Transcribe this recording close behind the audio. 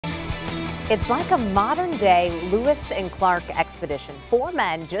It's like a modern-day Lewis and Clark expedition. 4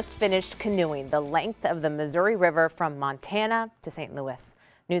 men just finished canoeing the length of the Missouri River from Montana to St. Louis.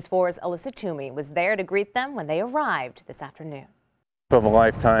 News 4's Alyssa Toomey was there to greet them when they arrived this afternoon. Of a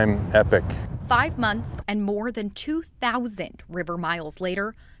lifetime epic. 5 months and more than 2,000 river miles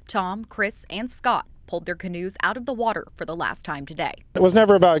later, Tom, Chris, and Scott pulled their canoes out of the water for the last time today. It was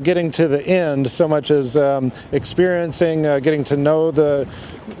never about getting to the end so much as experiencing, getting to know the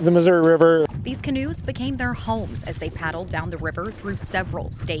Missouri River. These canoes became their homes as they paddled down the river through several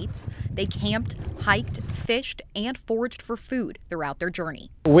states. They camped, hiked, fished, and foraged for food throughout their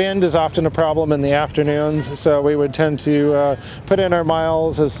journey. Wind is often a problem in the afternoons, so we would tend to put in our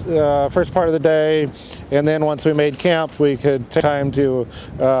miles as first part of the day, and then once we made camp, we could take time to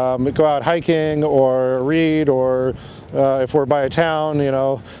go out hiking or read, or if we're by a town,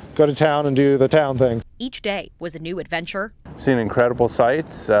 go to town and do the town thing. Each day was a new adventure. Seen incredible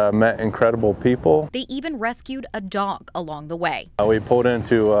sights, met incredible people. They even rescued a dog along the way. We pulled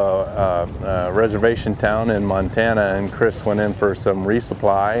into a reservation town in Montana, and Chris went in for some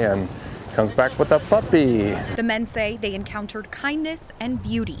resupply and comes back with a puppy. The men say they encountered kindness and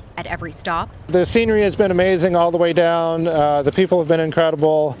beauty at every stop. The scenery has been amazing all the way down. The people have been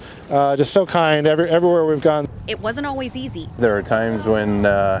incredible, just so kind everywhere we've gone. It wasn't always easy. There are times when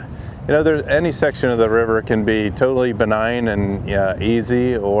any section of the river can be totally benign and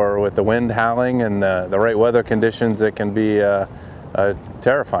easy, or with the wind howling and the right weather conditions, it can be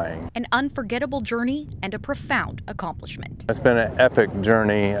terrifying. An unforgettable journey and a profound accomplishment. It's been an epic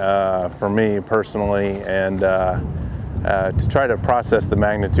journey for me personally, and to try to process the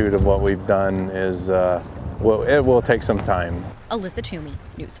magnitude of what we've done is, it will take some time. Alyssa Toomey,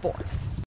 News 4.